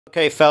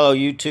Okay, fellow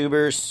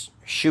YouTubers,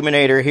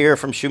 Shoeminator here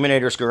from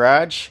Shoeminator's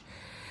Garage.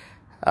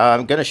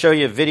 I'm going to show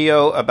you a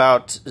video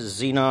about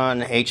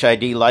Xenon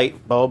HID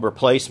light bulb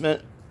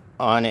replacement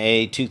on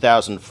a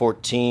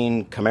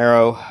 2014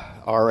 Camaro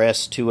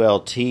RS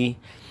 2LT.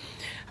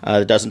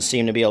 There doesn't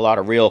seem to be a lot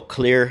of real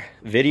clear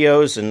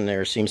videos, and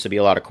there seems to be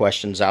a lot of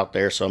questions out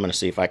there, so I'm going to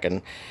see if I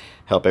can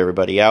help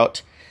everybody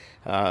out.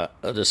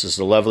 This is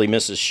the lovely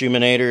Mrs.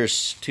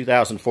 Shoeminator's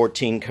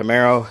 2014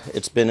 Camaro.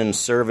 It's been in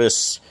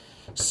service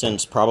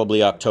since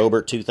probably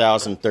October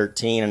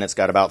 2013, and it's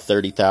got about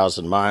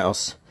 30,000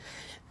 miles.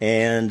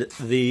 And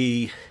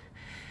the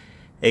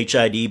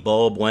HID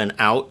bulb went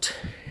out,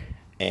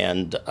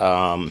 and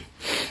so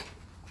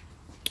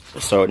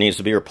it needs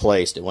to be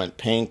replaced. It went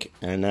pink,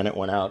 and then it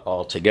went out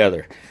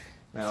altogether.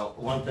 Now,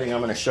 one thing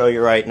I'm going to show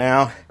you right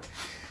now,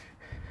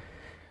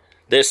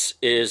 this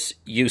is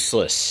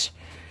useless.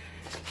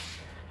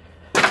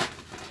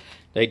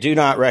 They do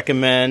not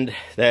recommend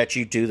that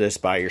you do this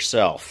by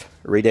yourself.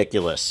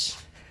 Ridiculous.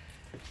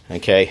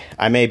 Okay,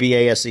 I may be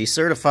ASE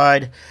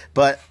certified,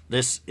 but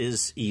this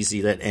is easy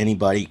that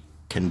anybody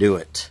can do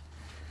it.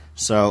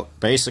 So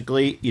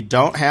basically, you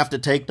don't have to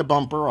take the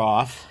bumper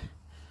off.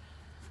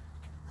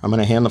 I'm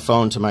going to hand the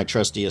phone to my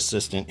trusty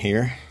assistant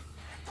here,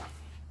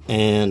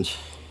 and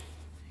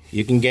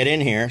you can get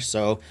in here.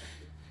 So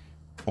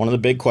one of the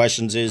big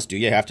questions is, do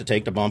you have to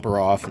take the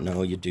bumper off?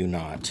 No, you do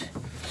not.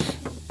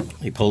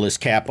 You pull this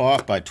cap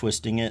off by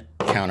twisting it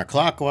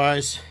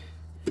counterclockwise.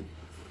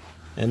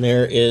 And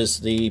there is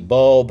the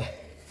bulb,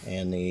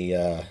 and the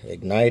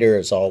igniter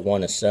is all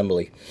one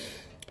assembly.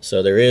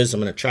 So there is,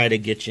 I'm going to try to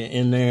get you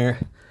in there.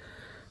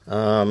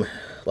 A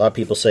lot of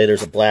people say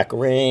there's a black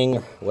ring,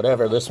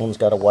 whatever. This one's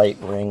got a white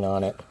ring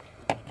on it.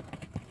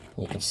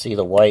 You can see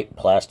the white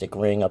plastic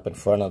ring up in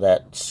front of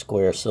that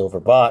square silver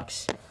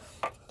box.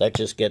 That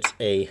just gets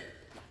a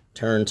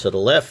turn to the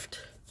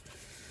left,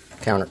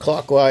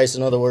 counterclockwise,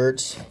 in other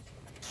words.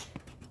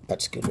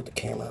 That's good with the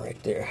camera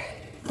right there.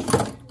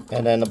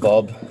 And then the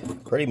bulb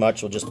pretty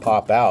much will just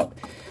pop out.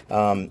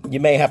 You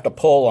may have to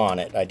pull on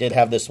it. I did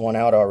have this one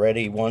out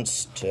already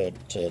once to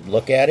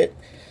look at it,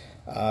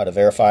 to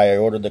verify I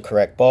ordered the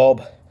correct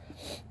bulb.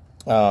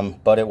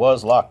 But it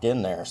was locked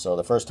in there, so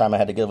the first time I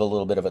had to give a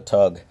little bit of a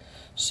tug.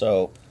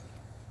 So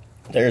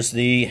there's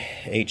the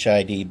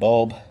HID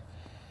bulb.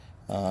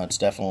 It's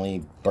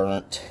definitely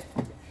burnt.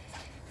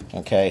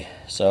 Okay,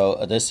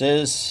 so this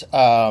is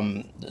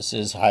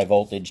high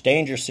voltage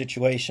danger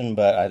situation,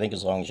 but I think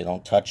as long as you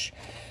don't touch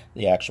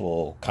the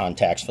actual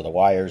contacts for the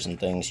wires and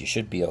things, you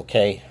should be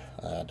okay.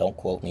 Don't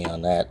quote me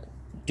on that.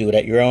 Do it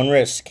at your own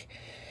risk.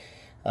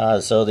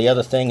 So the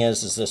other thing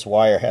is this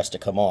wire has to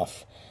come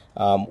off.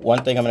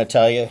 One thing I'm going to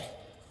tell you,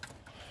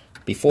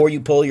 before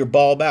you pull your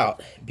bulb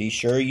out, be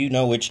sure you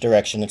know which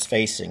direction it's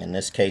facing. In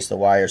this case, the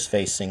wire's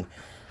facing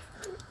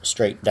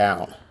straight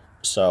down,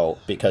 so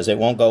because it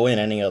won't go in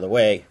any other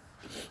way.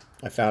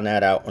 I found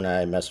that out when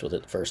I messed with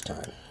it the first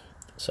time.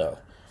 So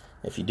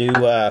if you do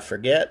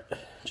forget,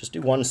 just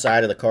do one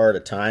side of the car at a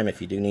time if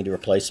you do need to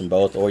replace them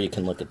both, or you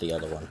can look at the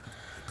other one.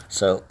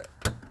 So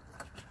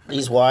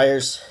these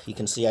wires, you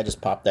can see I just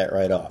popped that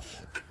right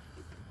off.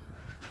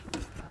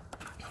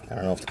 I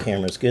don't know if the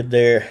camera's good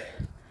there.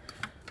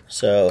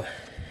 So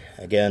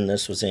again,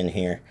 this was in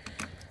here.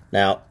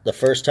 Now, the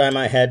first time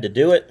I had to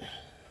do it,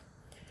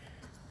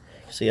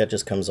 see, that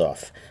just comes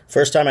off.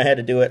 First time I had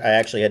to do it, I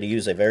actually had to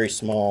use a very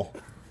small,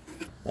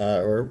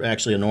 or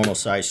actually a normal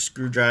size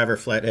screwdriver,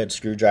 flathead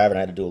screwdriver, and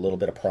I had to do a little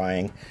bit of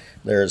prying.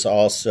 There's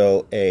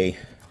also a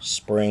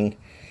spring.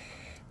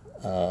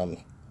 I don't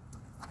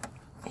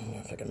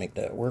know if I can make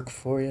that work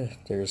for you.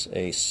 There's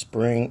a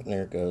spring.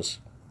 There it goes.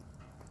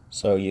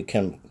 So you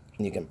can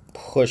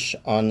push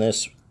on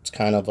this. It's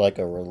kind of like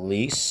a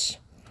release,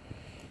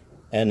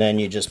 and then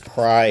you just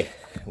pry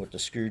with the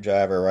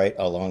screwdriver right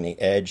along the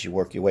edge. You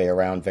work your way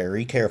around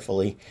very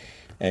carefully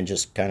and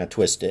just kind of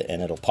twist it,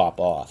 and it'll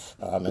pop off.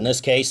 In this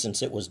case,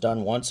 since it was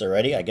done once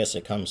already, I guess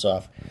it comes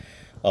off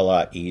a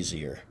lot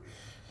easier.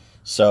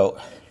 So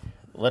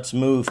let's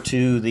move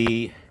to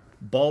the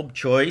bulb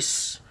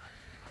choice.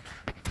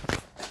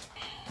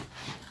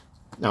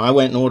 Now, I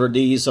went and ordered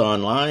these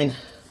online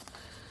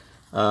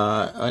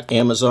on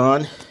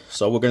Amazon,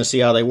 so we're going to see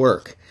how they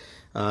work.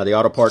 The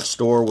auto parts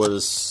store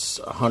was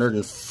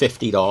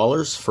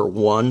 $150 for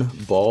one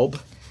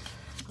bulb.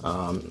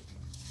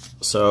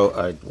 So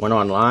I went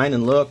online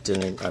and looked,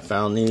 and I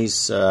found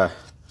these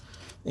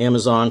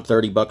Amazon,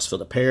 30 bucks for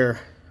the pair.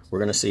 We're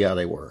going to see how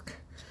they work.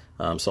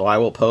 So I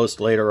will post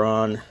later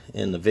on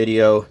in the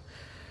video,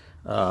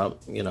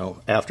 you know,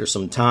 after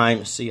some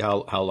time, see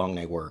how long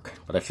they work.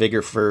 But I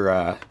figure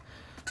for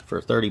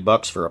 30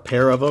 bucks for a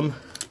pair of them,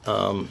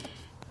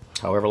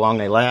 however long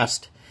they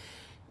last,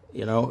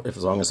 you know, if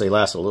as long as they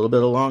last a little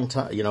bit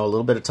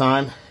of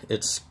time,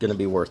 it's going to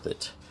be worth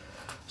it.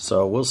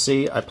 So we'll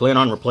see. I plan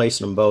on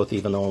replacing them both,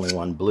 even though only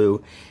one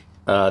blew.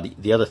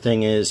 The other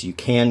thing is you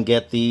can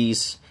get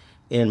these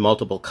in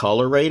multiple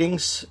color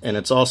ratings, and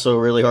it's also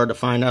really hard to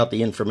find out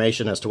the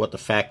information as to what the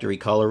factory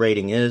color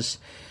rating is.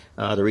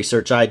 The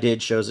research I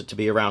did shows it to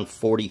be around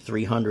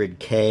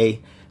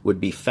 4300K would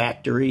be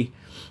factory.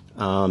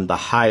 The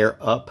higher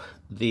up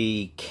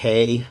the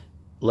K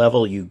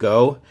level you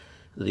go,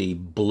 the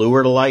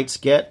bluer the lights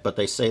get, but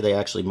they say they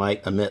actually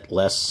might emit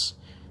less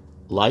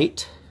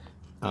light.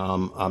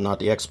 I'm not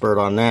the expert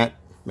on that.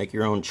 Make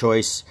your own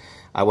choice.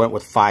 I went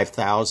with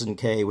 5000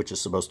 K, which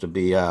is supposed to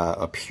be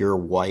a pure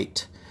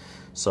white.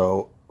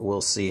 So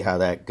we'll see how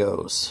that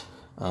goes.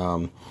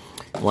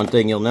 One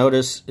thing you'll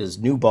notice is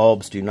new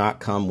bulbs do not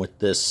come with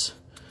this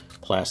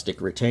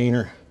plastic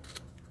retainer.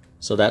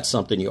 So that's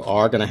something you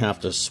are going to have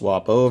to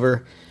swap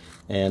over.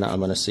 And I'm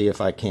going to see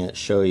if I can't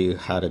show you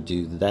how to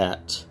do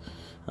that.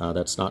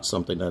 That's not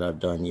something that I've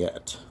done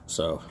yet.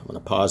 So I'm going to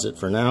pause it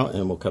for now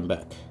and we'll come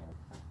back.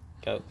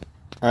 Go.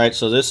 Alright,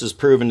 so this has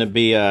proven to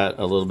be a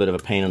little bit of a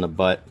pain in the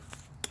butt.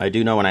 I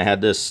do know when I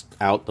had this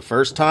out the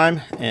first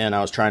time and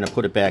I was trying to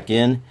put it back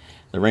in,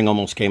 the ring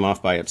almost came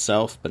off by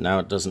itself, but now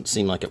it doesn't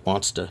seem like it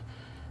wants to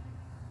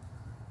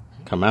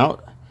come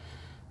out.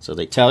 So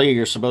they tell you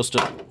you're supposed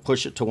to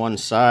push it to one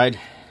side.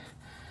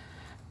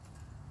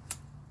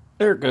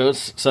 There it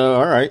goes. So,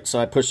 alright, so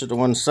I pushed it to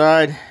one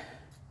side.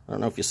 I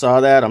don't know if you saw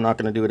that. I'm not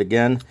going to do it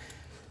again.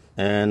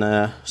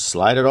 And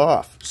slide it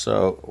off.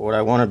 So what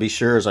I want to be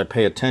sure is I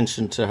pay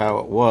attention to how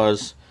it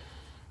was.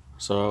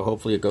 So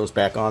hopefully it goes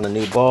back on the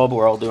new bulb.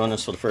 We're all doing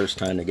this for the first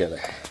time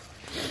together.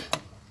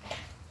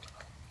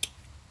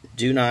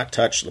 Do not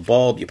touch the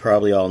bulb. You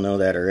probably all know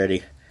that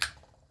already.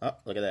 Oh,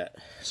 look at that.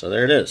 So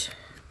there it is.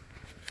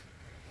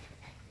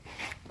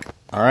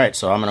 Alright,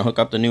 so I'm going to hook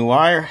up the new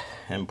wire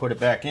and put it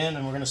back in,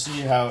 and we're going to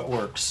see how it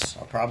works.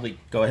 I'll probably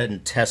go ahead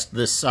and test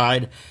this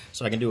side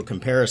so I can do a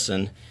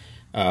comparison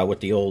with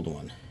the old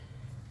one.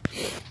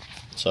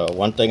 So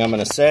one thing I'm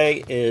going to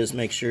say is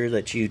make sure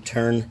that you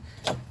turn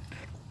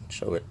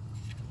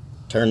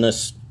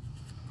this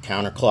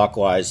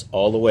counterclockwise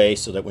all the way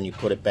so that when you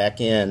put it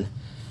back in,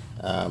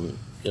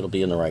 it'll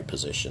be in the right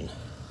position.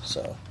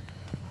 So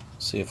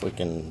see if we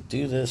can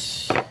do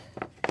this.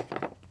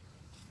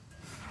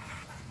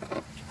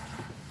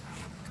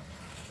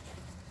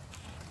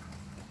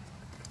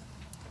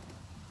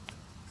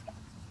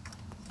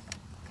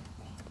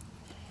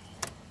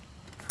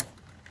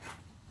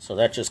 So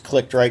that just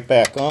clicked right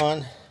back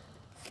on.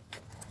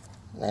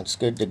 That's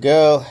good to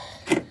go.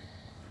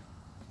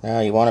 Now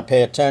you want to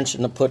pay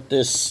attention to put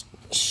this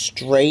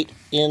straight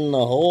in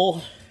the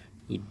hole.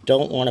 You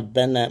don't want to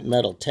bend that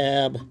metal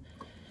tab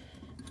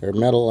or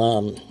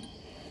metal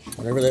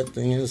whatever that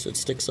thing is that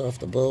sticks off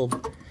the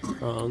bulb.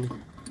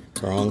 Wrong.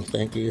 Wrong,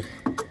 thank you.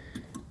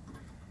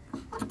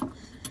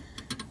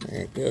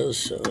 There it goes.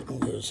 So it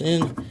goes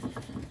in.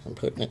 I'm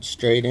putting it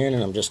straight in,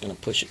 and I'm just going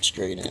to push it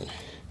straight in.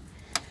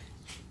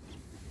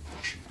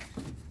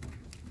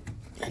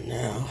 And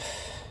now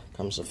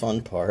comes the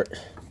fun part.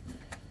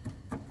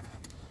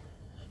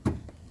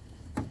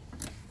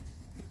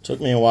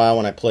 Took me a while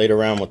when I played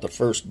around with the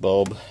first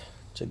bulb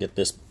to get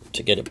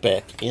it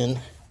back in.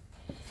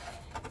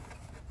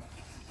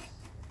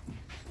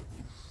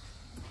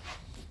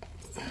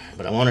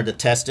 But I wanted to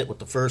test it with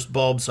the first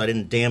bulb so I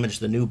didn't damage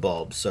the new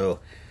bulb. So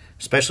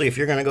especially if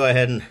you're going to go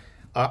ahead and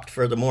opt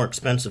for the more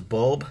expensive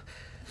bulb,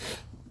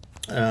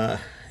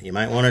 you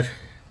might want to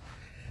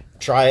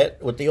try it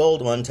with the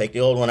old one. Take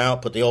the old one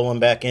out, put the old one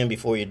back in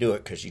before you do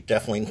it, because you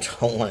definitely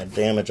don't want to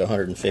damage a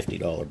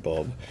 $150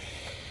 bulb.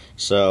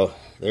 So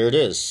there it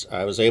is.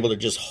 I was able to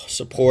just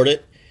support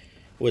it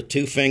with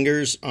 2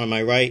 fingers on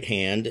my right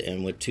hand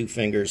and with 2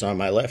 fingers on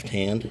my left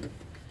hand.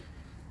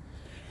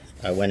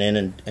 I went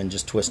in and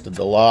just twisted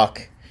the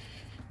lock,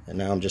 and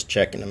now I'm just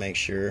checking to make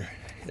sure.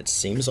 It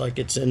seems like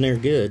it's in there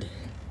good.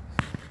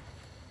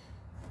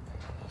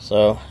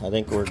 So I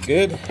think we're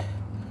good.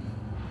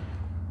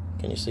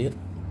 Can you see it?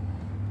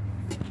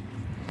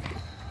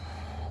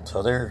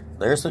 So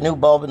there's the new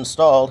bulb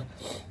installed.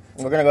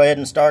 We're going to go ahead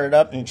and start it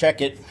up and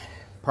check it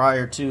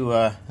prior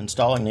to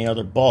installing the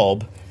other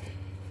bulb.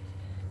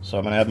 So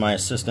I'm going to have my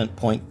assistant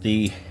point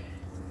the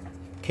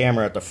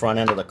camera at the front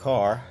end of the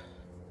car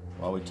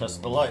while we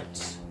test the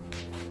lights.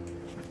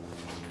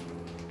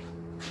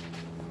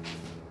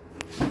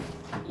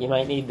 You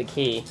might need the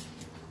key.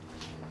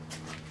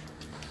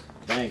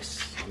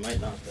 Thanks. I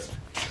might not though.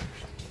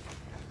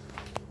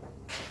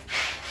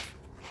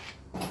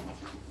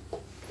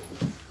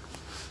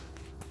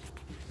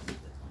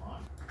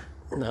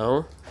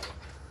 No.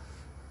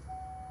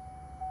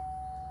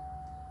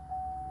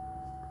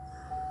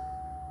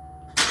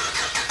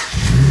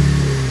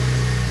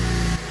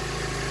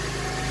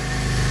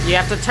 You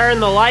have to turn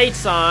the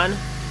lights on.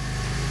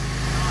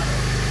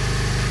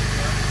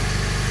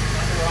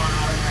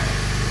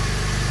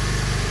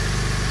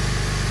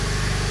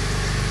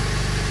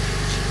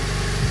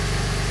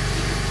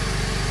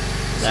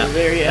 So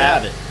there you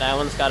have it. That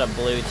one's got a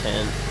blue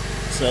tint.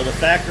 So the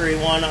factory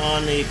one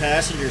on the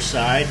passenger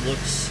side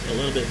looks a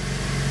little bit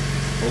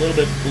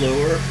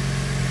bluer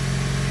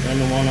than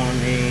the one on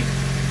the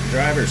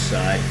driver's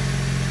side.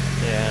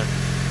 Yeah.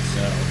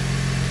 So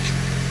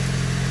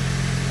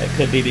it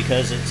could be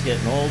because it's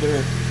getting older,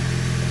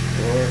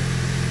 or it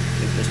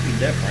could just be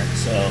different.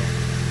 So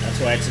that's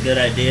why it's a good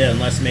idea,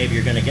 unless maybe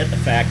you're going to get the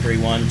factory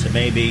one, to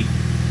maybe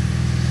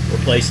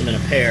replace them in a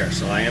pair.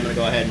 So I am going to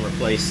go ahead and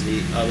replace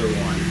the other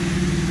one.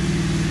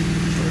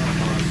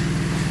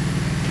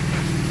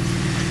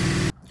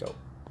 Go.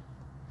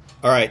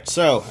 Alright,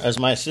 so as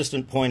my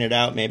assistant pointed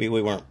out, maybe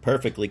we weren't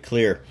perfectly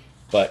clear,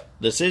 but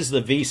this is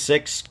the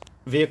V6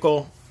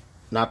 vehicle,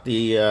 not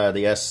the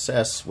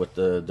SS with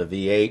the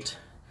V8.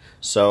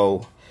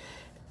 So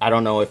I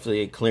don't know if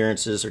the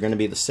clearances are going to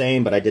be the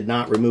same, but I did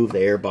not remove the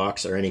air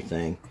box or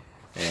anything.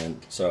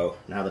 And so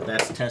now that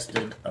that's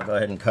tested, I'll go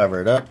ahead and cover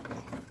it up.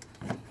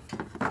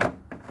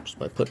 Just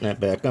by putting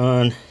that back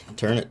on,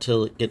 turn it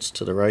till it gets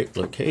to the right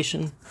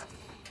location.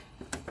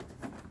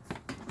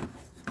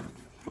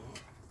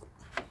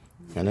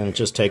 And then it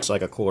just takes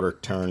like a quarter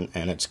turn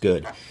and it's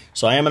good.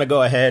 So I am going to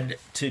go ahead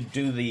to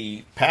do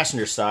the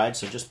passenger side,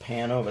 so just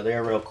pan over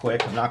there real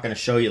quick. I'm not going to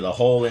show you the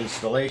whole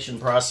installation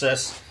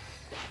process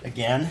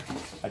again.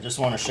 I just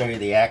want to show you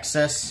the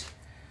access.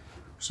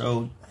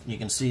 So you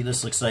can see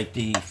this looks like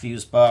the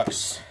fuse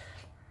box.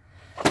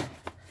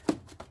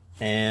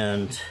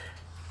 And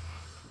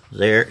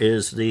there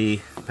is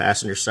the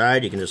passenger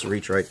side. You can just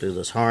reach right through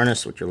this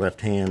harness with your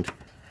left hand.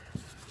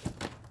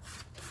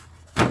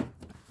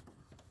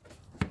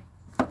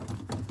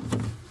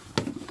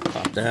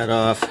 Pop that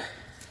off.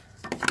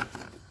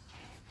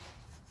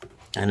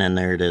 And then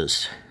there it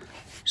is.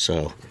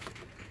 So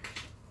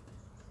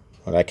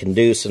what I can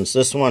do, since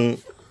this one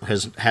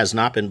has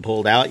not been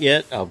pulled out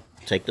yet, I'll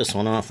take this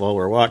one off while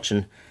we're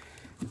watching,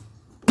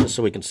 just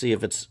so we can see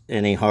if it's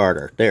any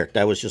harder. There,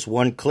 that was just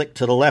one click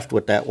to the left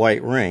with that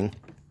white ring,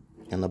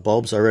 and the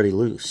bulb's already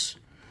loose.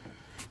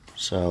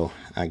 So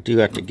I do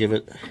have to give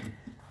it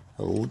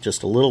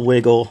just a little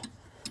wiggle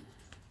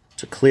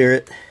to clear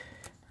it.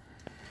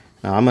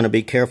 Now I'm going to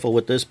be careful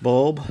with this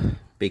bulb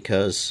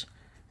because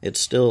it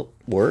still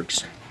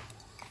works.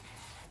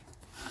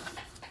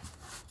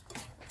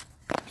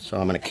 So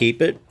I'm going to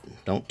keep it.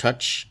 Don't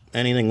touch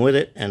anything with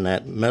it. And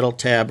that metal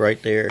tab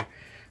right there,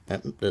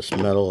 this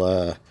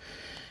metal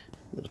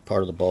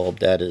part of the bulb,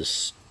 that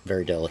is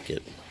very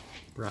delicate.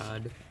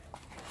 Rod.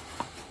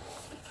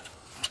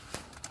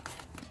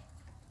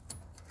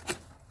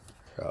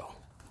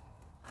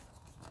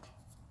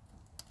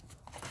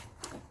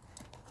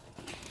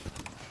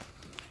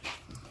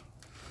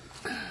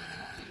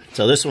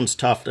 So this one's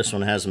tough. This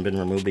one hasn't been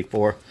removed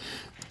before.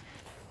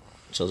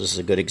 So this is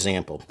a good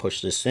example.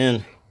 Push this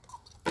in.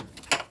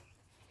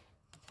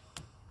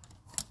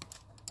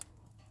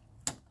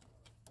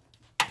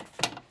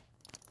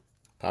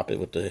 Pop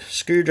it with the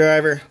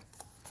screwdriver.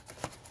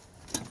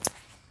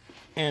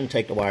 And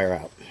take the wire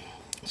out.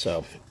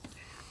 So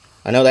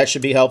I know that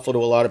should be helpful to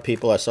a lot of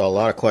people. I saw a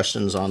lot of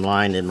questions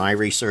online in my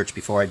research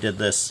before I did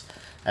this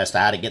as to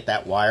how to get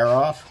that wire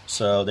off.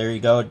 So there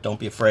you go. Don't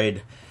be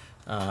afraid.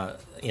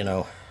 You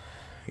know,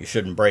 you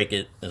shouldn't break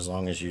it as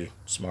long as you're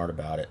smart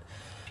about it.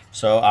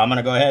 So I'm going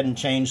to go ahead and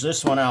change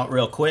this one out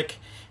real quick,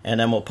 and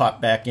then we'll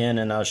pop back in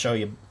and I'll show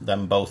you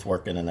them both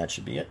working, and that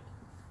should be it.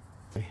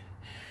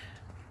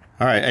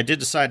 Alright, I did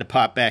decide to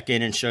pop back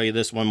in and show you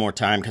this one more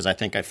time because I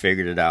think I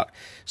figured it out.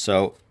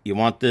 So you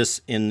want this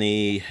in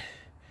the,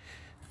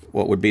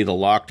 what would be the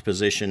locked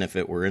position if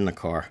it were in the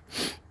car.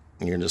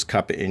 You're going to just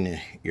cup it in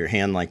your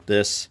hand like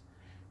this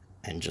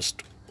and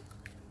just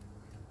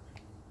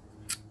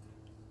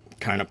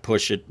kind of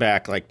push it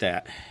back like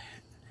that,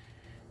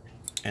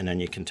 and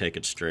then you can take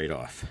it straight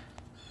off.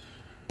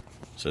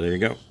 So there you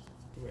go.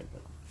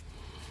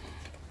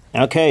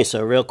 Okay,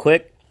 so real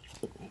quick,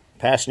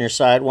 passenger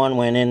side one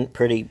went in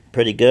pretty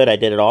good. I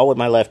did it all with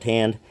my left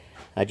hand.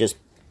 I just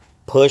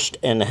pushed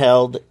and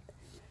held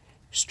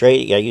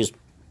straight. I used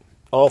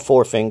all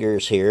four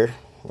fingers here,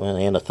 well,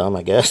 and a thumb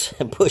I guess,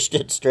 and pushed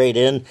it straight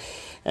in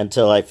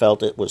until I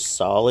felt it was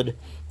solid.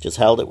 Just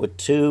held it with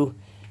two,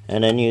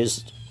 and then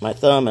used my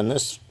thumb and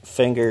this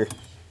finger,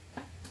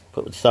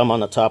 put the thumb on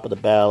the top of the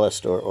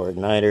ballast or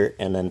igniter,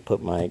 and then put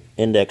my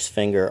index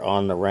finger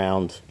on the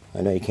round,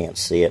 I know you can't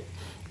see it,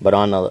 but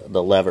on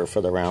the lever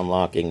for the round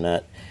locking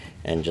nut,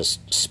 and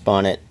just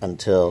spun it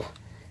until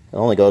it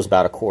only goes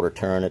about a quarter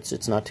turn.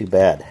 It's not too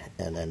bad.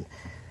 And then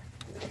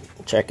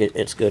check it,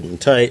 it's good and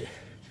tight.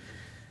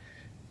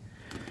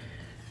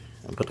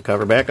 And put the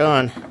cover back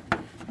on.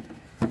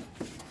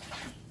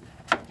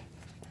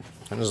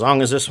 And as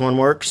long as this one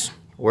works,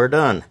 we're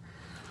done.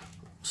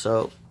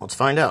 So let's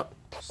find out.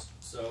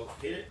 So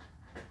hit it.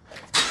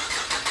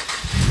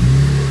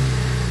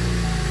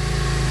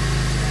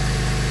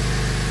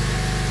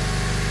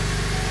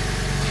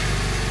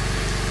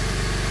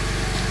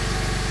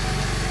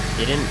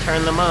 You didn't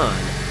turn them on.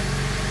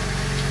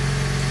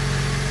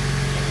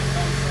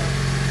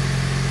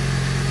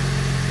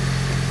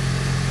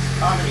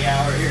 Comedy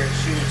hour here at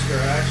Schuman's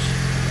Garage.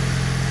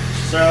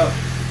 So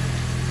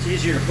it's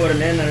easier to put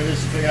them in than it is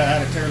to figure out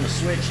how to turn the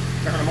switch,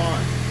 turn them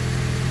on.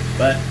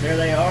 But there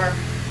they are.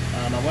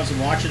 I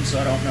wasn't watching, so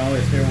I don't know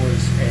if there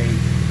was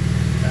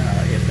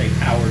if they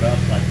powered up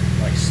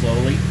like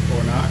slowly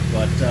or not.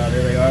 But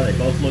there they are. They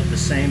both look the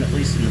same, at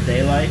least in the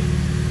daylight.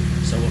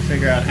 So we'll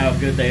figure out how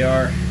good they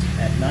are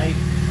at night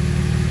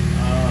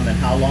and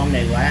how long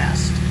they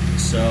last.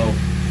 So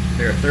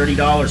They're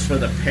 $30 for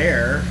the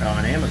pair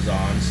on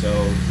Amazon, so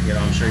you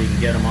know, I'm sure you can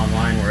get them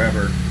online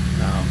wherever.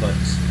 But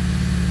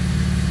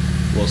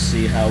we'll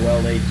see how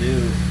well they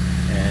do,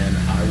 and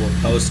I will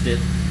post it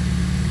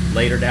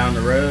later down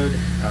the road.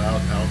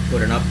 I'll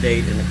put an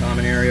update in the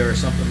comment area or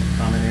something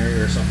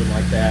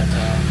like that.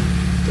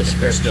 If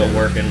they're still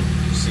working,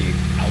 to see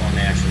how long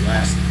they actually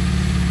last.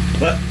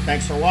 But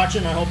thanks for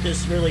watching. I hope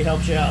this really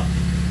helps you out.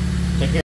 Take care.